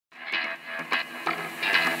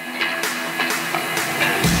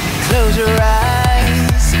close your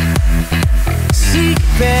eyes, seek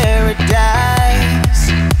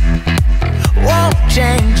paradise, won't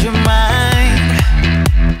change your mind,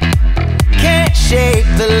 can't shape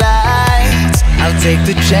the lights, I'll take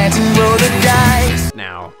the chance and roll the dice.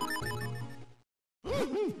 Now.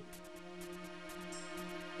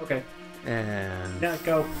 Okay. And Now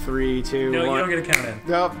go. 3, 2, 1. No, you don't get a count in.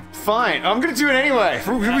 No, fine. I'm gonna do it anyway.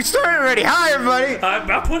 We started already. Hi, everybody.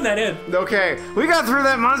 I'm putting that in. Okay, we got through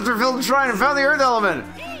that monster-filled shrine and found the Earth element.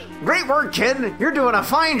 Great work, kid. You're doing a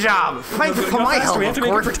fine job. Thank you for my help, We have to of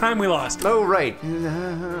make course. up for time we lost. Oh, right.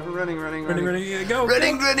 Running. Go.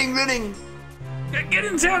 Running. Get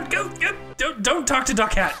in town. Go. Don't talk to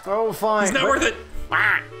Duck Hat. Oh, fine. It's not worth it.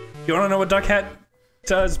 You want to know what Duck Hat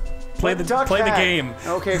does? Play the game.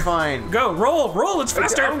 Okay, fine. Go. Roll. It's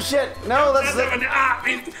faster. Oh shit! No,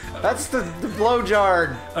 that's the blow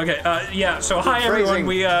jar. Okay. Yeah. So hi everyone.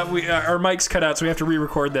 We our mics cut out, so we have to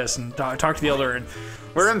re-record this and talk to the elder. And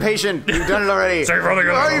we're impatient. You've done it already. Say for the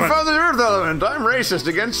Oh, you found the Earth element. I'm racist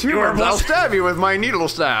against humans. I'll stab you with my needle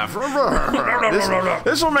staff.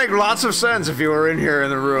 This will make lots of sense if you were in here in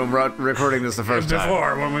the room recording this the first time.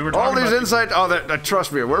 Before when we were talking all these about insights. Oh,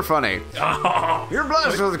 trust me, we're funny. You're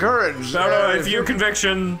blessed with courage. No, if you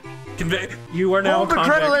conviction. You are now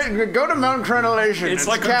convict. Go to Mount Crenellation. It's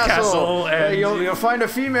like a castle, and you'll find a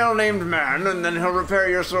female named man, and then he'll repair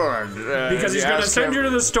your sword. Because he's gonna send you to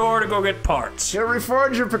the store to go get parts. He'll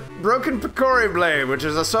reforge your broken Picori blade, which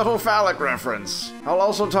is a subtle phallic reference. I'll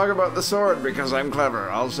also talk about the sword because I'm clever.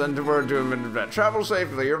 I'll send a word to him in advance. Travel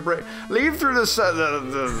safely. You're brave. Leave through the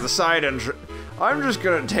side entrance. I'm just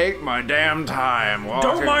gonna take my damn time walking.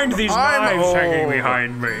 Don't mind these knives hanging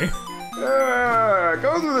behind me.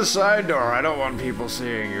 Go through the side door. I don't want people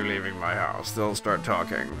seeing you leaving my house. They'll start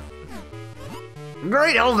talking.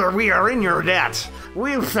 Great Elder, we are in your debt.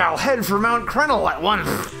 We shall head for Mount Crenel at once.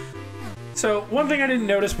 So, one thing I didn't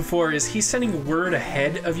notice before is he's sending word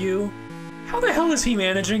ahead of you. How the hell is he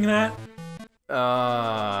managing that?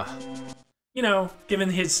 You know,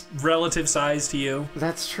 given his relative size to you.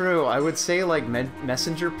 That's true. I would say, like,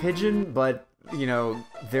 messenger pigeon, but, you know,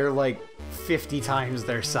 they're like 50 times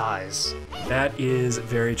their size. That is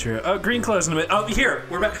very true. Oh, green clothes in a minute. Oh, here,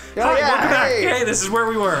 we're back. Oh, Hi, yeah, welcome back. hey. Hey, this is where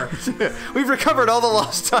we were. We've recovered all the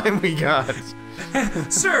lost time we got.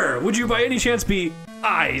 Sir, would you by any chance be,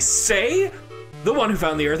 I say, the one who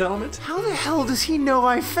found the Earth element? How the hell does he know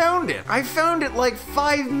I found it? I found it like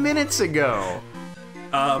 5 minutes ago.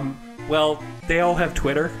 Well, they all have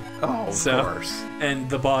Twitter. Oh, of course. And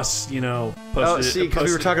the boss, you know, posted Oh, see, because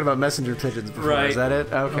we were talking about messenger pigeons before. Right. Is that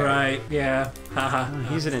it? Okay. Right, yeah. Haha.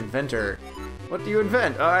 He's an inventor. What do you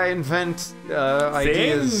invent? I invent,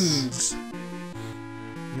 ideas. Things.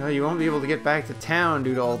 You know, you won't be able to get back to town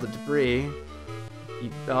due to all the debris.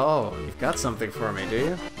 You've got something for me, do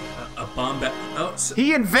you? A bomb bat. Oh, so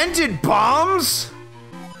He invented bombs?!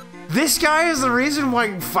 This guy is the reason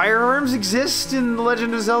why firearms exist in the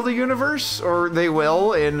Legend of Zelda universe? Or they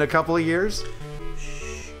will in a couple of years?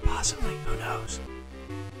 possibly, who knows?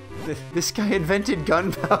 This guy invented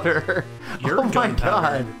gunpowder. You're oh my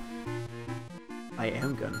gunpowder. god. I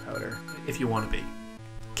am gunpowder. If you want to be.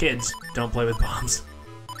 Kids, don't play with bombs.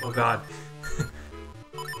 Oh god.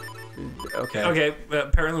 Okay. Okay,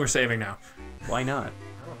 apparently we're saving now. Why not?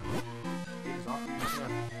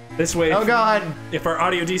 This way, Oh god! if our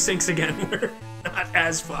audio desyncs again, we're not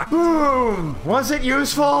as fucked. Boom! Was it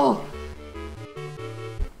useful?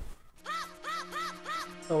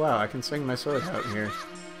 Oh wow, I can swing my sword out here.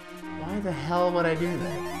 Why the hell would I do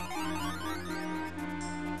that?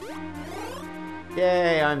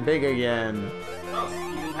 Yay, I'm big again. Oh,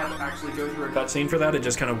 you didn't have to actually go through a cutscene for that, it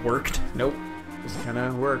just kind of worked? Nope. Just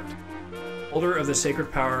kinda worked. Holder of the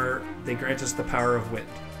sacred power, they grant us the power of wind.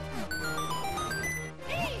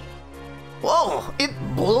 Whoa! It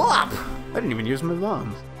blew up! I didn't even use my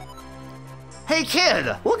bombs. Hey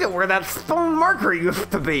kid! Look at where that stone marker used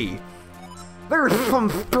to be! There's some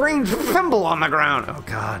strange symbol on the ground! Oh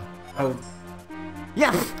god. Oh.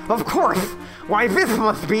 Yes, of course! Why this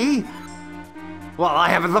must be... Well, I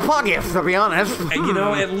haven't the foggiest, to be honest. You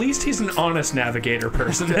know, at least he's an honest navigator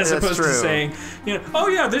person, as opposed to saying, you know, oh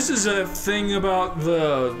yeah, this is a thing about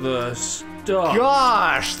the stuff.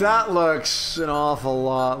 Gosh, that looks an awful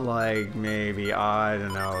lot like maybe, I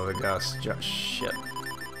don't know, the gust. Shit.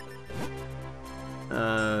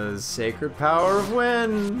 Sacred power of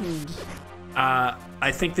wind.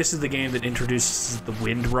 I think this is the game that introduces the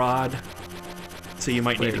wind rod. So you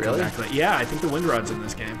might need to come back to that. Yeah, I think the wind rod's in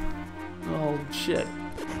this game. Oh, shit.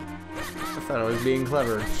 I thought I was being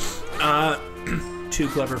clever. Too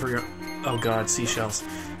clever for your... Oh god, seashells.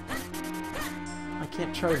 I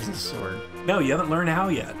can't charge this sword. No, you haven't learned how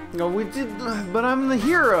yet. No, we did, but I'm the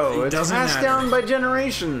hero. It's doesn't passed matter. down by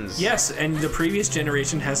generations. Yes, and the previous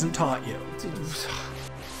generation hasn't taught you.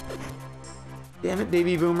 Damn it,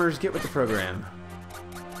 baby boomers, get with the program.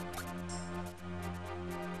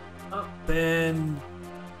 Then...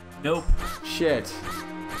 Nope. Shit.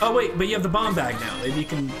 Oh wait, but you have the bomb bag now. Maybe you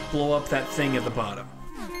can blow up that thing at the bottom.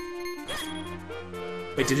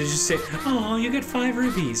 Wait, did it just say, oh, you get 5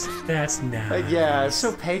 rupees? That's nice. Yeah, it's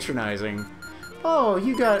so patronizing. Oh,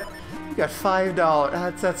 you got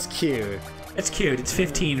 $5. That's cute. That's cute. It's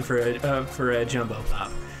 15 for a jumbo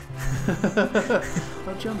pop.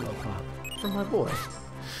 A jumbo pop for my boy.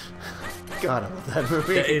 God, I love that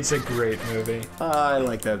movie. It's a great movie. I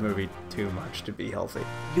like that movie too much to be healthy.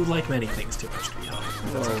 You like many things too much to be healthy.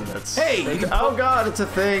 Oh, that's... Hey, you can oh God, it's a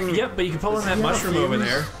thing. Yep, but you can pull in that mushroom over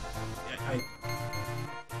there. Yeah, I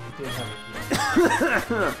did have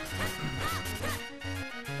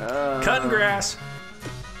it. Cutting grass.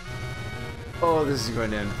 Oh, this is going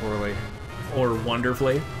to end poorly. Or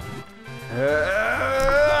wonderfully.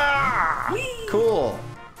 Cool.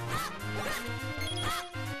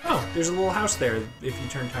 Oh, there's a little house there if you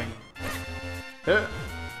turn tiny. I'm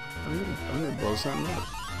gonna blow something up.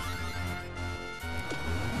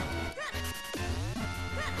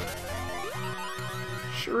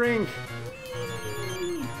 Shrink.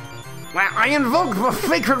 I invoke the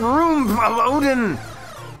sacred room of Odin.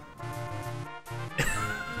 I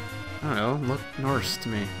don't know. Look Norse to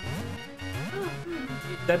me.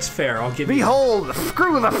 That's fair. I'll give you. Behold,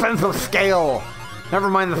 screw the sense of scale. Never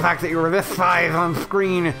mind the fact that you were this size on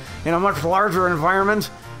screen in a much larger environment.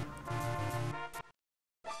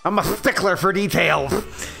 I'm a stickler for details.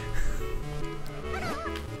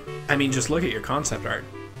 I mean, just look at your concept art.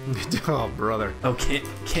 Oh, brother. Oh,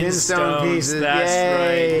 Kinstone pieces. That's Yay.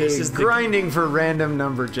 right. This is grinding for random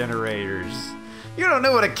number generators. You don't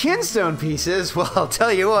know what a kinstone piece is? Well, I'll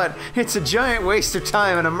tell you what. It's a giant waste of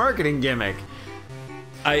time and a marketing gimmick.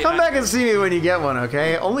 Come back and see me when you get one,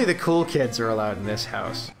 okay? Only the cool kids are allowed in this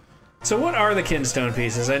house. So what are the kinstone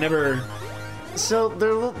pieces? I never... So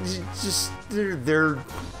they're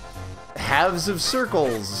halves of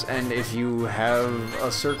circles, and if you have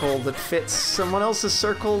a circle that fits someone else's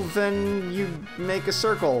circle, then you make a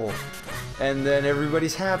circle, and then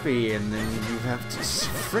everybody's happy, and then you have to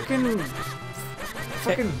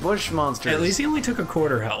fucking bush monsters. At least he only took a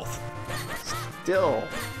quarter health. Still.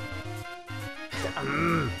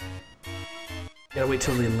 Gotta wait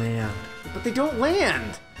till they land. But they don't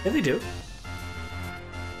land. Yeah, they do.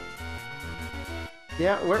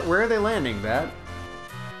 Yeah, where are they landing, Bat?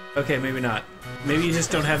 Okay, maybe not. Maybe you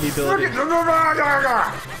just don't have the ability.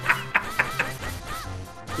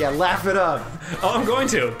 Yeah, laugh it up. Oh, I'm going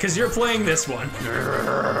to, because you're playing this one.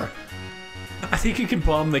 I think you can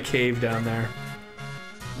bomb the cave down there.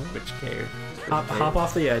 Which cave? Hop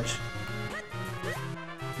off the edge.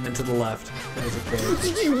 And then to the left. There's a cave.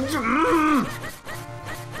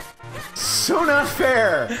 So not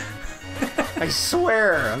fair! I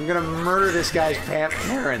swear, I'm gonna murder this guy's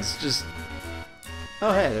parents. Just...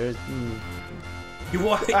 Oh, hey, there's...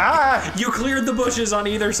 You cleared the bushes on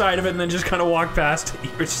either side of it and then just kind of walked past it.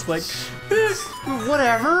 You were just like,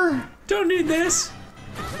 whatever. Don't need this.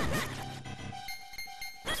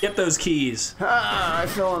 Get those keys. I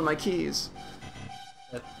fell on my keys.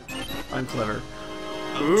 I'm clever.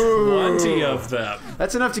 20 of them.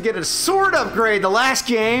 That's enough to get a sword upgrade the last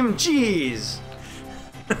game. Jeez.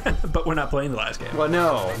 But we're not playing the last game. Well,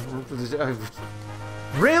 no.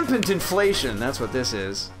 Rampant inflation, that's what this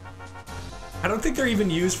is. I don't think they're even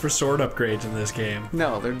used for sword upgrades in this game.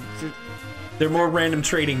 No, they're more random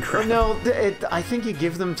trading crap. No, I think you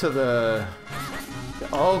give them to the...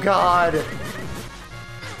 Oh, God.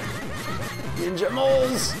 Ninja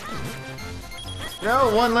moles.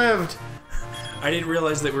 No, one lived. I didn't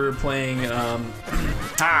realize that we were playing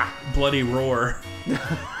Bloody Roar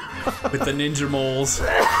with the ninja moles.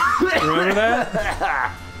 Remember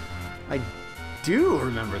that? I do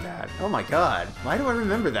remember that. Oh my God. Why do I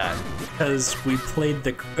remember that? Because we played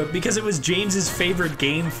because it was James's favorite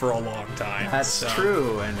game for a long time. That's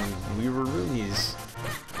true, and we were roonies.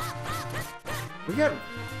 We got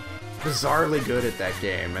bizarrely good at that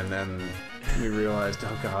game, and then we realized,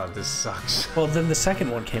 oh God, this sucks. Well, then the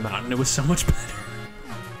second one came out, and it was so much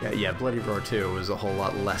better. Yeah, Bloody Roar 2 was a whole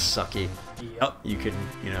lot less sucky. Yep. You could,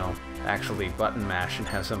 you know, actually button mash and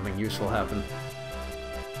have something useful happen.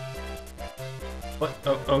 What?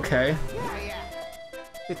 Oh, okay.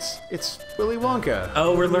 It's Willy Wonka.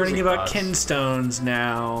 Oh, we're learning about kinstones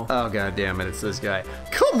now. Oh, god damn it, it's this guy.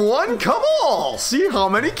 Come one, come all! See how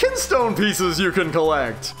many kinstone pieces you can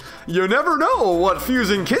collect. You never know what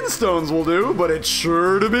fusing kinstones will do, but it's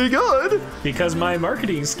sure to be good. Because my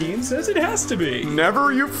marketing scheme says it has to be.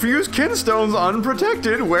 Never you fuse kinstones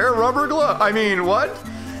unprotected, wear rubber gloves. I mean, what?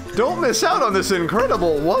 Don't miss out on this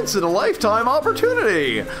incredible once-in-a-lifetime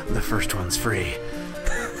opportunity. The first one's free.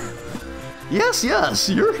 Yes, yes,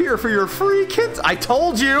 you're here for your free kit. I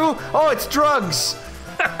told you. Oh, it's drugs.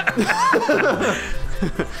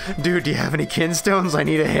 Dude, do you have any kinstones? I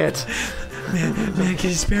need a hit. Man, can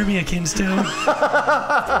you spare me a kinstone?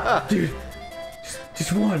 Dude,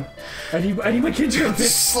 just one. I need my kinstone.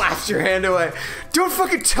 Slaps your hand away. Don't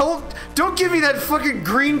give me that fucking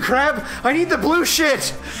green crap. I need the blue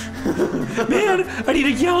shit. Man, I need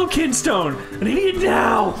a yellow kinstone, and I need it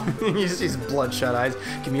now. You see his bloodshot eyes.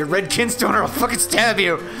 Give me your red kinstone or I'll fucking stab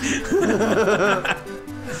you.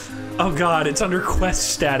 Oh god, it's under quest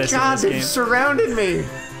status in this game. They've surrounded me.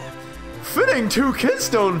 Fitting 2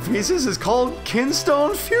 kinstone pieces is called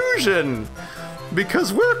kinstone fusion.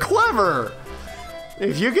 Because we're clever.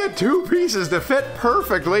 If you get 2 pieces to fit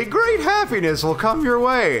perfectly, great happiness will come your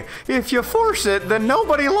way. If you force it, then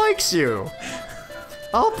nobody likes you.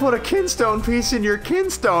 I'll put a kinstone piece in your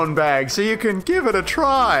kinstone bag so you can give it a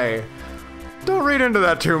try. Don't read into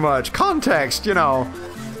that too much. Context, you know.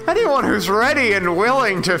 Anyone who's ready and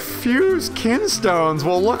willing to fuse kinstones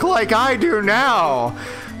will look like I do now.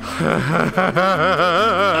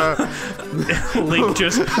 Link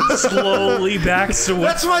just slowly backs away.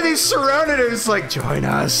 That's why they surrounded him. It's like, join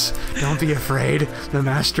us. Don't be afraid. The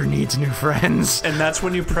master needs new friends. And that's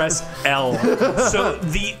when you press L. So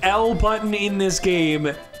the L button in this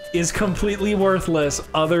game is completely worthless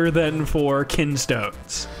other than for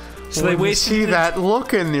kinstones. So when you see that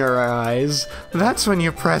look in your eyes, that's when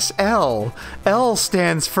you press L. L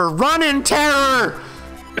stands for Run in Terror!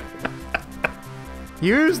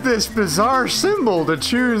 Use this bizarre symbol to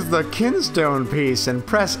choose the kinstone piece and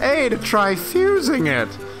press A to try fusing it.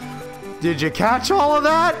 Did you catch all of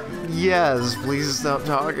that? Yes, please stop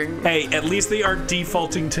talking. Hey, at least they aren't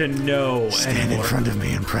defaulting to no Stand anymore. in front of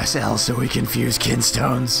me and press L so we can fuse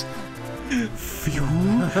kinstones.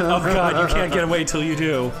 Oh god, you can't get away till you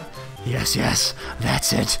do. Yes, yes,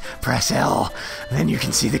 that's it. Press L. Then you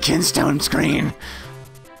can see the kinstone screen.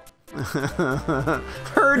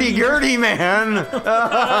 Hurdy-gurdy, man!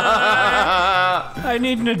 I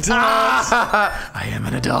need an adult. I am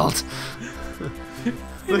an adult.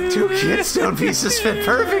 The 2 kinstone pieces fit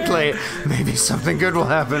perfectly. Maybe something good will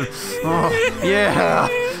happen. Oh, yeah.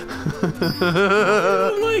 I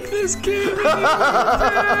don't like this game.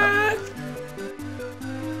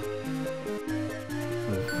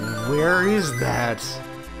 Where is that?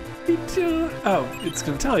 Oh, it's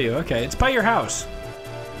gonna tell you. Okay, it's by your house.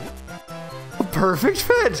 A perfect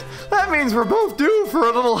fit. That means we're both due for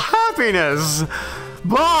a little happiness.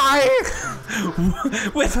 Bye.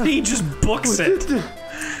 With he just books it.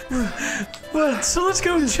 Well, so let's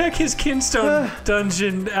go check his kinstone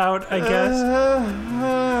dungeon out, I guess.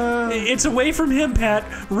 It's away from him, Pat.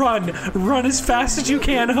 Run as fast as you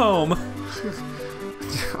can home.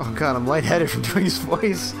 Oh god, I'm lightheaded from doing his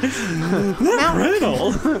voice.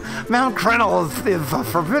 Mount Crennel is a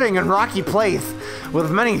forbidding and rocky place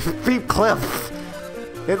with many steep cliffs.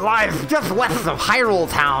 It lies just west of Hyrule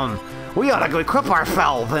Town. We ought to go equip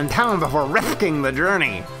ourselves in town before risking the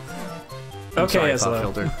journey. Okay,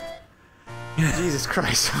 Filter. Jesus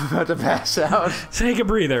Christ, I'm about to pass out. Take a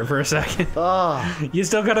breather for a second. Oh. You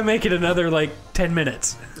still gotta make it another, 10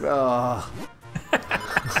 minutes. Oh.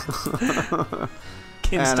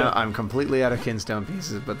 And I'm completely out of kinstone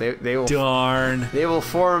pieces, but they will. Darn. They will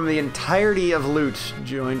form the entirety of loot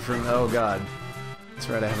joined from. Oh god, that's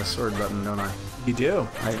right. I have a sword button, don't I? You do.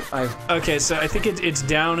 Okay, so I think it's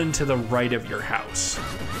down and to the right of your house.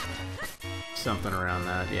 Something around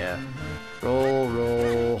that, yeah.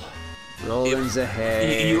 Roll in the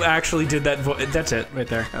hay. You actually did that voice. That's it, right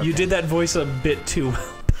there. Okay. You did that voice a bit too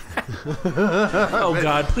well. Oh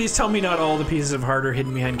god, please tell me not all the pieces of heart are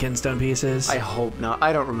hidden behind kinstone pieces. I hope not.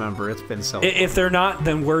 I don't remember. It's been so long. If they're not,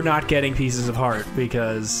 then we're not getting pieces of heart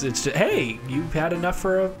because it's just, hey, you've had enough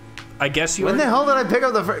for a... I guess you... When the hell did I pick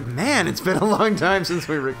up the... Man, it's been a long time since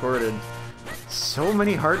we recorded. So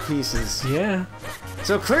many heart pieces. Yeah.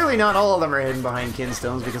 So clearly not all of them are hidden behind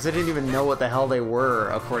kinstones because I didn't even know what the hell they were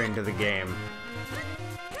according to the game.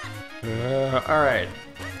 Alright.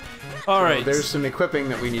 All right. So there's some equipping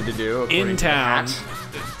that we need to do. In town.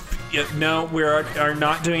 Yeah, no, we are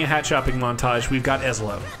not doing a hat shopping montage. We've got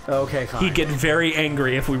Eslo. Okay, fine. He'd get very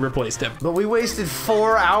angry if we replaced him. But we wasted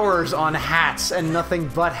 4 hours on hats and nothing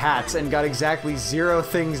but hats and got exactly 0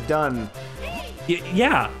 things done.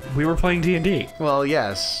 Yeah, we were playing D&D. Well,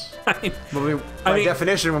 yes. But by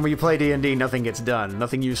definition, when we play D&D, nothing gets done.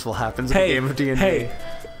 Nothing useful happens in a game of D&D. Hey,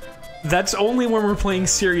 that's only when we're playing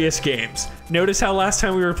serious games. Notice how last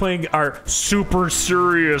time we were playing our super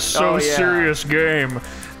serious, serious game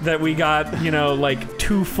that we got, you know, like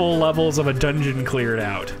 2 full levels of a dungeon cleared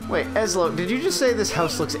out. Wait, Eslo, did you just say this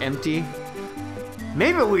house looks empty?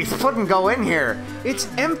 Maybe we shouldn't go in here. It's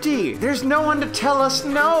empty. There's no one to tell us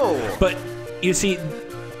no. But, you see,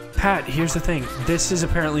 Pat, here's the thing. This is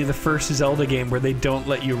apparently the first Zelda game where they don't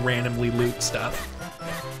let you randomly loot stuff.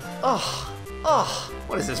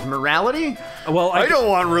 What is this, morality? Well, I don't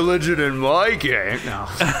want religion in my game. No.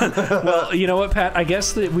 Well, you know what, Pat? I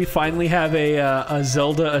guess that we finally have a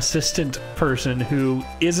Zelda assistant person who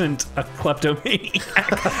isn't a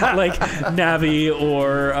kleptomaniac like Navi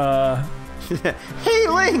or... Hey,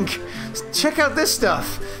 Link! Check out this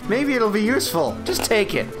stuff. Maybe it'll be useful. Just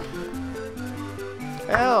take it.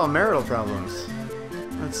 Oh, marital problems.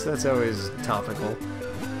 That's always topical.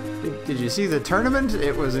 Did you see the tournament?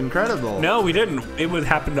 It was incredible. No, we didn't. It would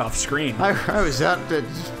happened off screen. I was out.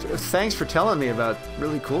 Thanks for telling me about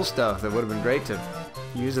really cool stuff that would have been great to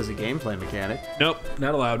use as a gameplay mechanic. Nope,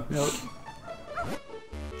 not allowed. Nope.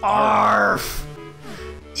 Arf!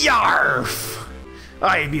 Yarf!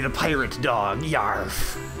 I be the pirate dog.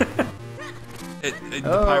 Yarf! The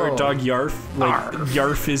pirate dog Yarf? Like,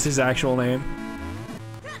 Yarf is his actual name?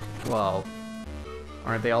 Well,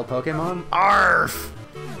 aren't they all Pokemon? Arf!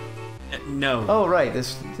 No. Oh, right.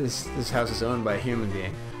 This house is owned by a human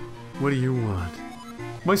being. What do you want?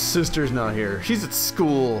 My sister's not here. She's at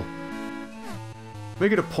school.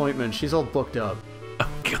 Make an appointment. She's all booked up. Oh,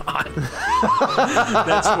 God.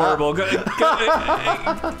 That's horrible.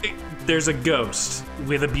 There's a ghost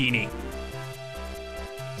with a beanie.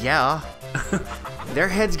 Yeah. Their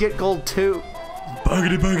heads get gold, too.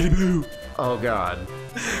 Buggity buggity boo. Oh, God.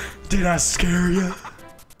 Did I scare you?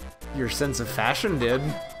 Your sense of fashion did.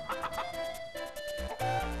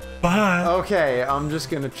 Bye. Okay, I'm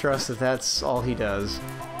just gonna trust that that's all he does.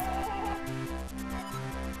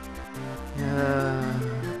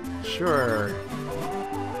 Sure.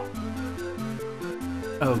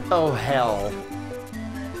 Oh, hell.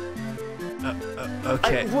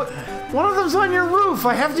 Okay. One of them's on your roof!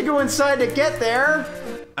 I have to go inside to get there!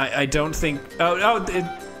 I don't think...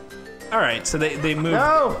 Alright, so they moved...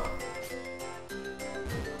 No!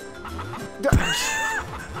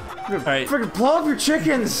 Alright. Friggin' blow up your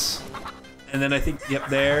chickens! And then I think, yep,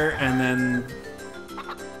 there, and then...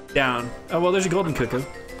 down. Oh, well, there's a golden cuckoo.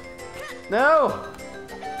 No!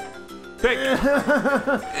 Quick!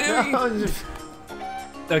 No.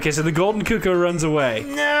 Okay, so the golden cuckoo runs away.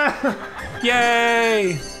 No!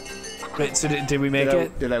 Yay! Wait, so did we make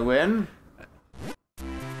it? Did I win?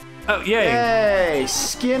 Oh, yay! Hey!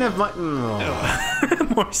 Skin of my...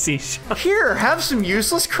 Oh. More seashell. Here, have some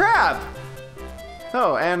useless crap!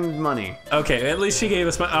 Oh, and money. Okay, at least she gave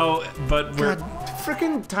us money. Oh, but we're... God,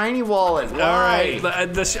 frickin' tiny wallet. Why? Alright,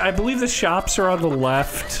 I believe the shops are on the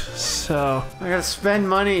left, so... I gotta spend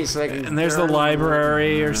money so I can... And there's the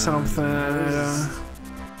library or something.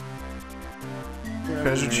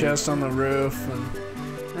 Treasure chest on the roof. And...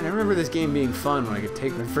 Man, I remember this game being fun when I could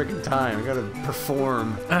take my frickin' time. I gotta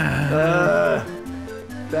perform.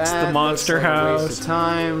 It's the monster looks like house. A waste of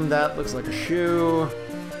time. That looks like a shoe.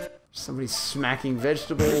 Somebody smacking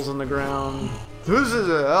vegetables on the ground.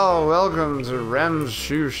 Welcome to Rem's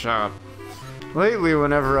shoe shop. Lately,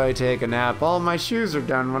 whenever I take a nap, all my shoes are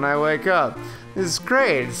done when I wake up. It's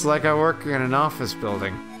great. It's like I work in an office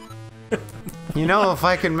building. You know, if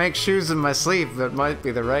I can make shoes in my sleep, that might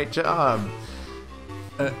be the right job.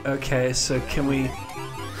 Okay, so can we...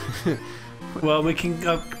 Well, we can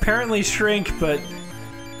apparently shrink, but...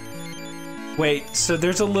 Wait, so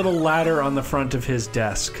there's a little ladder on the front of his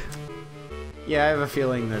desk. Yeah, I have a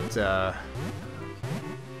feeling that,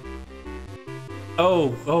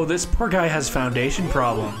 Oh, this poor guy has foundation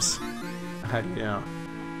problems. How do you know?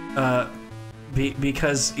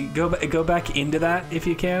 Because go back into that if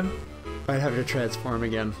you can. I'd have to transform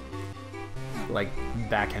again. Like,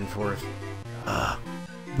 back and forth.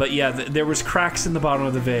 But yeah, there was cracks in the bottom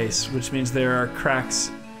of the vase, which means there are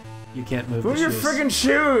cracks. You can't move Move the your shoes. friggin'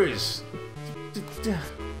 shoes!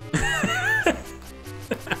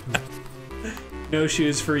 No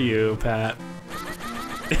shoes for you, Pat.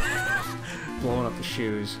 Blowing up the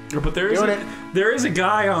shoes. But there is a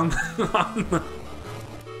guy on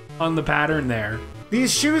the pattern there.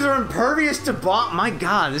 These shoes are impervious to bomb. My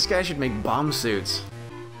God, this guy should make bomb suits.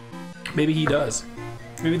 Maybe he does.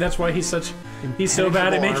 Maybe that's why he's so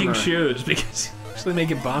bad at making shoes, because he's actually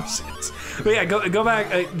making bomb suits. But yeah, go back.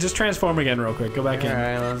 Just transform again real quick. Go back in. All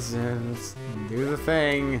right, let's do the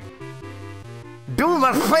thing. Do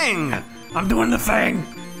the thing! I'm doing the thing.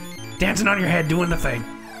 Dancing on your head, doing the thing.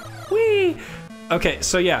 Whee! Okay,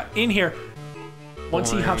 so yeah, in here,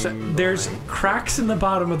 once he hops out, there's cracks in the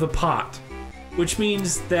bottom of the pot, which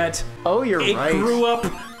means that it grew up.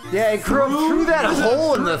 Yeah, it grew up through that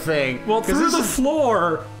hole in the thing. Well, through the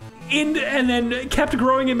floor, and then kept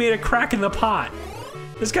growing and made a crack in the pot.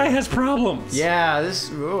 This guy has problems. Yeah,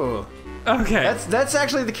 ooh. Okay. That's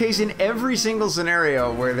actually the case in every single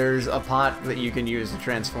scenario where there's a pot that you can use to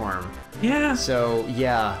transform. Yeah. So,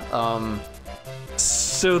 yeah,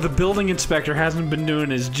 So the building inspector hasn't been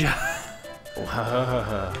doing his job.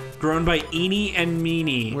 Grown by Eenie and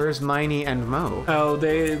Meanie. Where's Miney and Mo? Oh,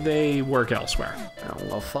 they work elsewhere. Oh,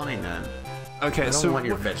 well, fine then. Okay, I don't want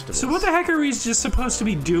your vegetables. So what the heck are we just supposed to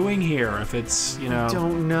be doing here if it's, you know... I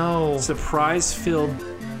don't know. Surprise-filled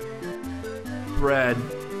bread.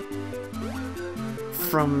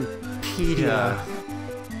 From PETA.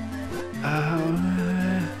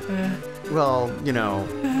 Well, you know,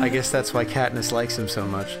 I guess that's why Katniss likes him so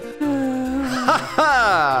much. Ha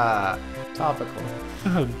ha! Topical.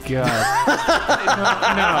 Oh God!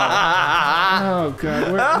 No! Oh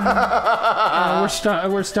God! We're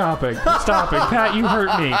stopping. We're stopping. Pat, you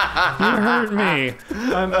hurt me. You hurt me.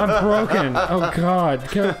 I'm broken. Oh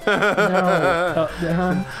God! No.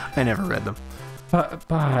 I never read them.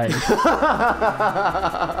 Bye.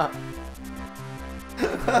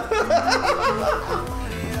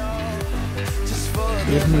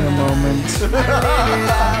 Give me a moment.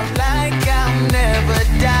 Like I'll never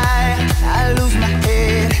die. I lose my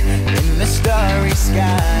head in the starry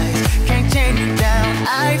skies. Can't change it down.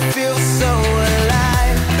 I feel so alive.